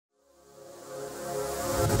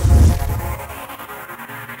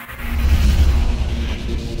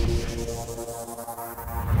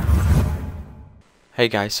Hey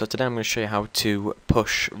guys, so today I'm going to show you how to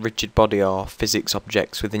push rigid body or physics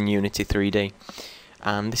objects within Unity 3D.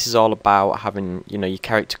 And this is all about having, your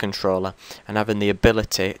character controller and having the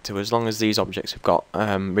ability to, as long as these objects have got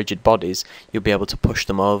rigid bodies, you'll be able to push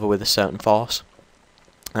them over with a certain force.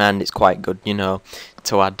 And it's quite good,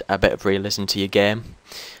 to add a bit of realism to your game.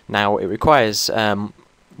 Now it requires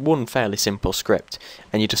one fairly simple script,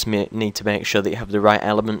 and you just need to make sure that you have the right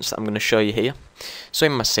elements that I'm going to show you here. So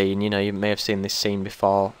in my scene, you may have seen this scene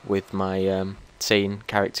before with my scene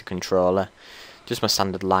character controller, just my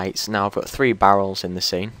standard lights. Now I've got 3 barrels in the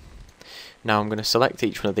scene. Now I'm going to select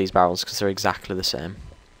each one of these barrels because they're exactly the same,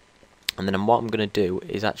 and then what I'm going to do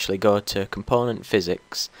is actually go to component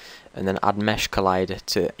physics and then add mesh collider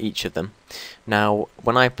to each of them. Now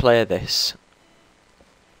when I play this,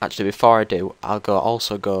 actually before I do, I'll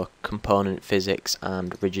also go component physics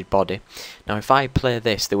and rigid body. Now if I play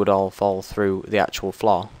this, they would all fall through the actual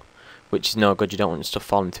floor, which is no good. You don't want stuff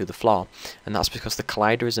falling through the floor, and that's because the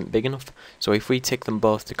collider isn't big enough. So if we take them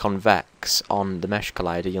both to convex on the mesh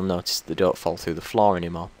collider, you'll notice they don't fall through the floor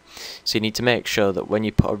anymore. So you need to make sure that when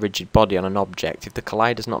you put a rigid body on an object, if the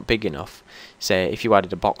collider's not big enough, say if you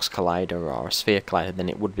added a box collider or a sphere collider, then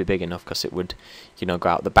it would be big enough because it would, go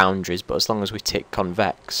out the boundaries. But as long as we tick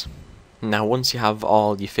convex. Now once you have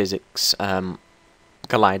all your physics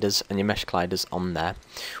colliders and your mesh colliders on there,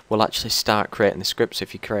 we'll actually start creating the script. So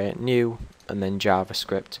if you create new and then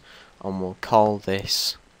JavaScript, and we'll call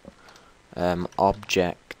this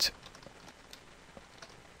object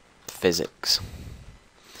physics,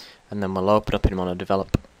 and then we'll open up in Mono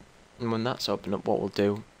Develop. And when that's opened up, what we'll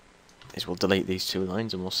do is we'll delete these 2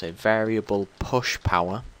 lines and we'll say variable push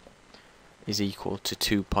power is equal to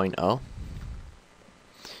 2.0,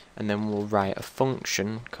 and then we'll write a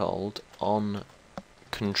function called on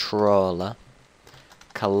controller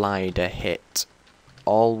collider hit,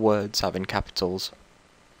 all words having capitals,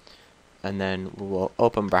 and then we'll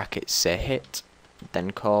open brackets, say hit,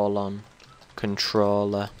 then colon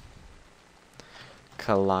controller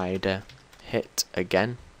collider hit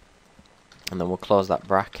again, and then we'll close that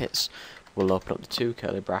brackets. We'll open up the 2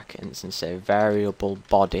 curly brackets and say variable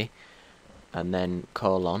body, and then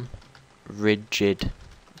colon rigid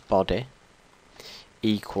body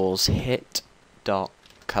equals hit dot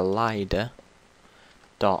collider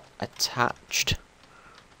dot attached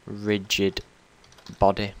rigid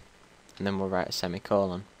body, and then we'll write a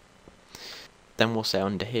semicolon. Then we'll say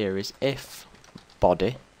under here is if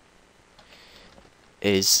body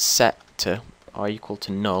is set to or equal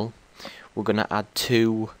to null, we're going to add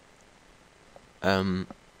 2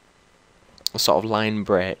 sort of line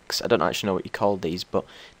breaks. I don't actually know what you call these, but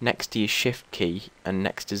next to your shift key and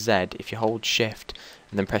next to Z, if you hold shift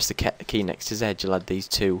and then press the key next to Z, you'll add these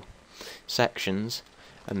 2 sections,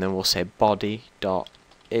 and then we'll say body dot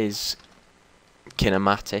is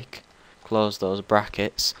kinematic, close those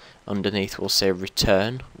brackets. Underneath we'll say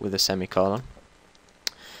return with a semicolon.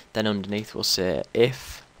 Then underneath we'll say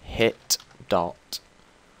if hit dot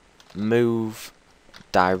move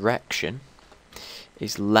direction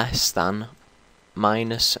is less than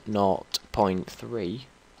minus 0.3,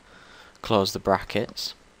 close the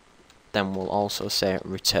brackets. Then we'll also say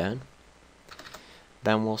return.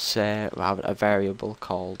 Then we'll say we'll have a variable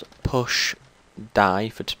called push die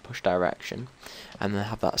for push direction, and then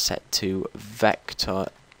have that set to vector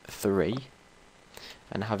 3,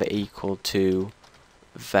 and have it equal to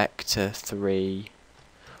vector 3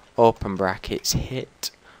 open brackets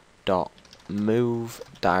hit dot move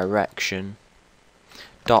direction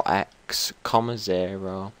dot x comma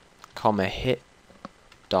 0 comma hit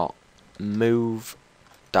dot move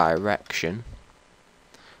direction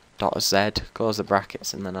dot z, close the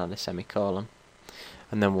brackets and then add a semicolon.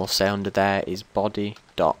 And then we'll say under there is body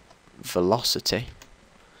dot velocity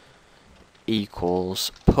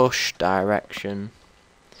equals push direction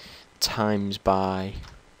times by,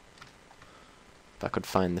 if I could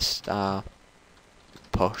find the star,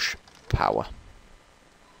 push power.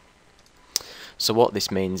 So what this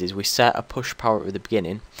means is we set a push power at the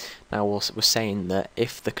beginning. Now we're saying that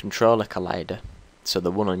if the controller collider, so the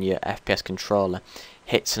one on your FPS controller,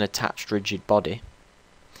 hits an attached rigid body,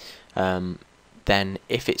 then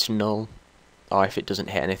if it's null, or if it doesn't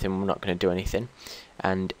hit anything, we're not going to do anything.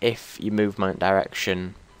 And if your movement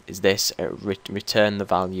direction is this, return the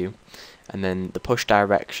value, and then the push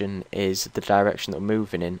direction is the direction that we're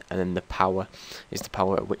moving in, and then the power is the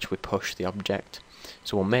power at which we push the object.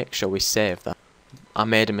 So we'll make sure we save that. I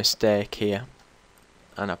made a mistake here,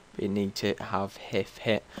 and you need to have if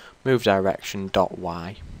hit move direction dot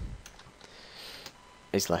y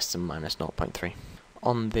is less than minus 0.3.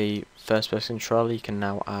 On the first person controller you can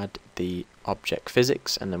now add the object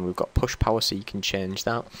physics, and then we've got push power, so you can change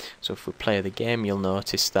that. So if we play the game, you'll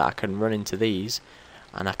notice that I can run into these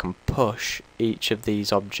and I can push each of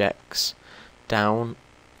these objects down,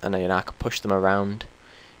 and then I can push them around.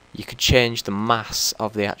 You could change the mass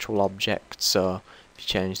of the actual object, so if you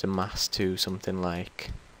change the mass to something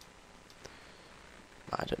like,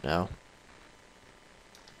 I don't know,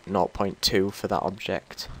 0.2 for that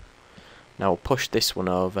object. Now we'll push this one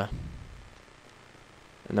over,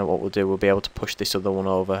 and then what we'll do, we'll be able to push this other one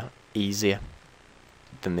over easier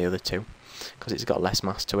than the other two, because it's got less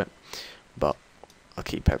mass to it. But I'll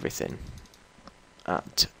keep everything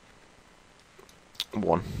at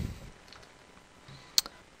 1.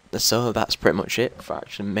 So that's pretty much it for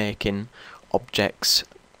actually making objects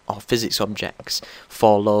or physics objects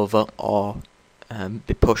fall over or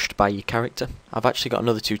be pushed by your character. I've actually got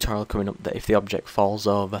another tutorial coming up that if the object falls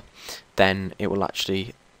over, then it will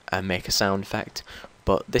actually make a sound effect.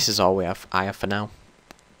 But this is all I have for now.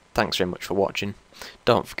 Thanks very much for watching.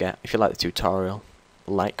 Don't forget, if you like the tutorial,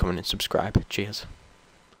 like, comment and subscribe. Cheers.